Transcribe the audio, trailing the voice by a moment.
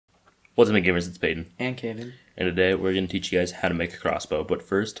What's up, gamers? It's Peyton. And Caden. And today we're going to teach you guys how to make a crossbow. But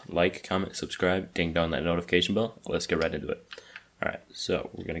first, like, comment, subscribe, ding dong that notification bell. Let's get right into it. Alright, so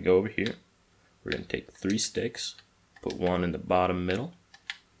we're going to go over here. We're going to take 3 sticks, put one in the bottom middle,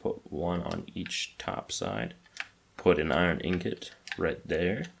 put one on each top side, put an iron ingot right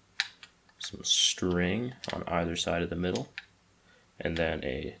there, some string on either side of the middle, and then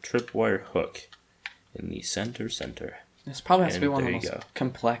a tripwire hook in the center. This probably has to be And one of there the you most go.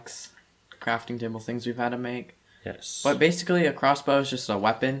 complex crafting table things we've had to make. Yes. But basically, a crossbow is just a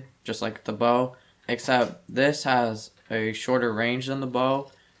weapon, just like the bow, except this has a shorter range than the bow.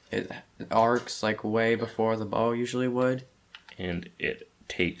 It arcs like way before the bow usually would. And it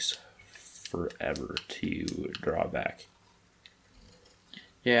takes forever to draw back.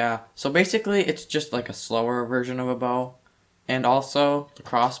 Yeah, so basically, it's just like a slower version of a bow. And also, the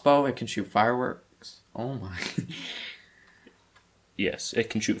crossbow, it can shoot fireworks. Oh my. Yes, it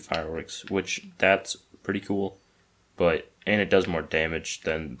can shoot fireworks, which that's pretty cool. And it does more damage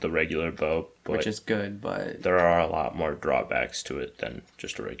than the regular bow, but Which is good, but there are a lot more drawbacks to it than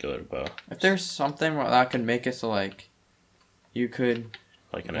just a regular bow. if there's something that could make it so like you could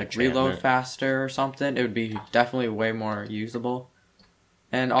Like an reload enchantment. faster or something, it would be definitely way more usable.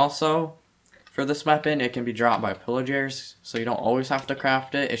 And also, for this weapon, it can be dropped by pillagers, so you don't always have to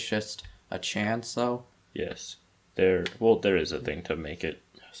craft it. It's just a chance, though. Yes. There is a thing to make it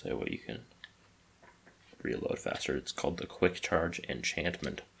so what you can reload faster. It's called the quick charge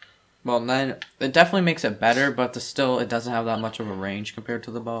enchantment. Well, then it definitely makes it better, but still, it doesn't have that much of a range compared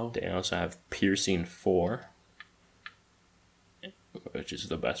to the bow. They also have piercing 4, which is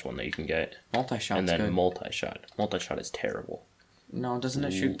the best one that you can get. Multi-shot's And then good. multi-shot. Multi-shot is terrible. No, doesn't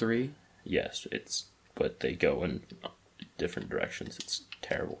it shoot 3? Yes, but they go in different directions. It's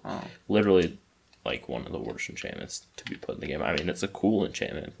terrible. Oh. Literally, like one of the worst enchantments to be put in the game. I mean, it's a cool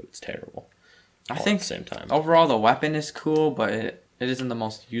enchantment, but it's terrible. I All think at the same time. overall the weapon is cool, but it isn't the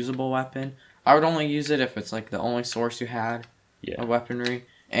most usable weapon. I would only use it if it's like the only source you had of weaponry.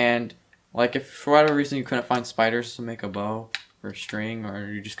 And like if for whatever reason you couldn't find spiders to make a bow or string, or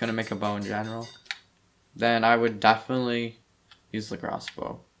you just couldn't make a bow in general, then I would definitely use the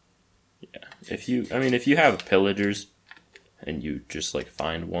crossbow. Yeah. If you have pillagers and you just like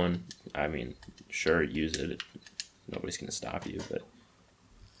find one, I mean, sure, use it. Nobody's gonna stop you, but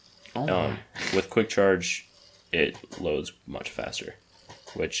with quick charge, it loads much faster,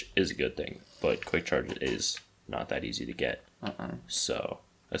 which is a good thing. But quick charge is not that easy to get. So,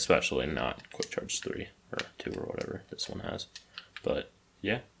 especially not quick charge 3 or 2 or whatever this one has. But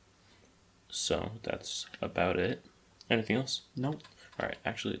yeah. So that's about it. Anything else? Nope. All right.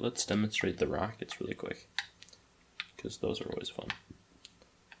 Actually, let's demonstrate the rockets really quick, because those are always fun.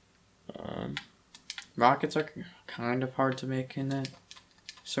 Rockets are kind of hard to make in it.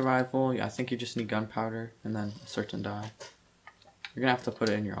 Survival, I think you just need gunpowder and then a certain dye. You're gonna have to put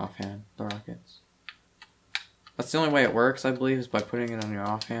it in your offhand, the rockets. That's the only way it works, I believe, is by putting it on your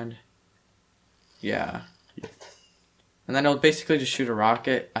offhand. Yeah. And then it'll basically just shoot a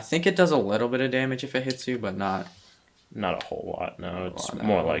rocket. I think it does a little bit of damage if it hits you, but not a whole lot. No, it's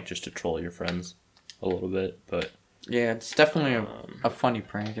more like just to troll your friends a little bit, but yeah, it's definitely a funny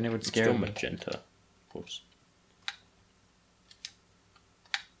prank, and it would scare still me. magenta. Whoops.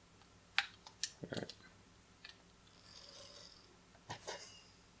 Alright.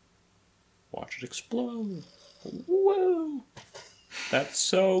 Watch it explode. Whoa! That's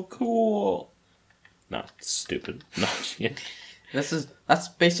so cool. Not stupid. No, yeah. That's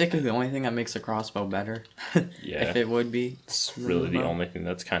basically the only thing that makes a crossbow better. Yeah. If it would be. It's really the only thing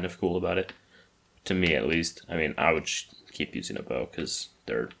that's kind of cool about it. To me, at least. I mean, I would keep using a bow because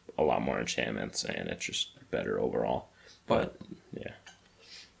there are a lot more enchantments and it's just better overall. But yeah.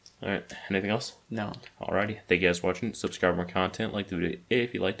 Alright, anything else? No. Alrighty, thank you guys for watching. Subscribe for more content, like the video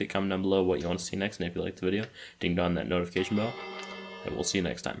if you liked it, comment down below what you want to see next, and if you liked the video, ding dong that notification bell, and we'll see you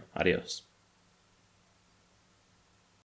next time. Adios.